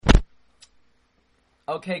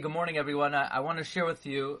Okay, good morning, everyone. I want to share with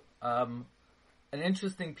you an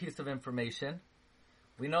interesting piece of information.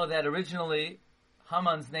 We know that originally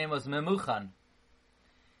Haman's name was Memuchan,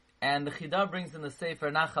 and the Chida brings in the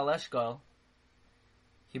Sefer Nachal Eshkol,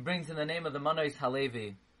 he brings in the name of the Manois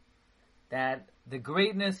Halevi, that the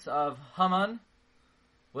greatness of Haman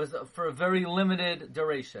was for a very limited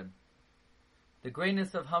duration. The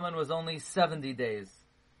greatness of Haman was only 70 days.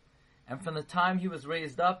 And from the time he was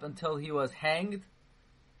raised up until he was hanged,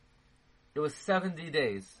 it was 70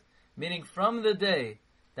 days. Meaning from the day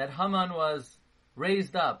that Haman was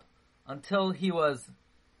raised up until he was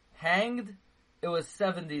hanged, it was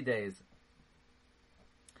 70 days.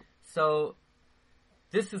 So,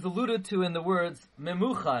 this is alluded to in the words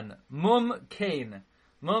Memuchan, Mum Kain.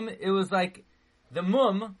 Mum, it was like the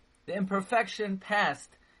mum, the imperfection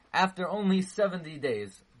passed after only 70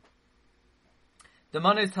 days. The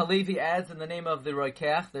Manos Halevi adds in the name of the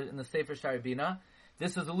Roikeach, in the Sefer Sharibina,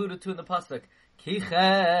 this is alluded to in the Pasuk,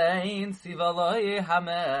 Kichein Sivaloi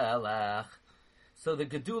Hamelech. So the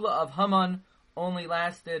Gedula of Haman only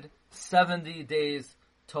lasted 70 days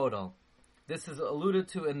total. This is alluded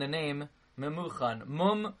to in the name Memuchan,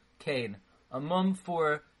 Mum Kain, a mum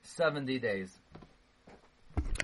for 70 days.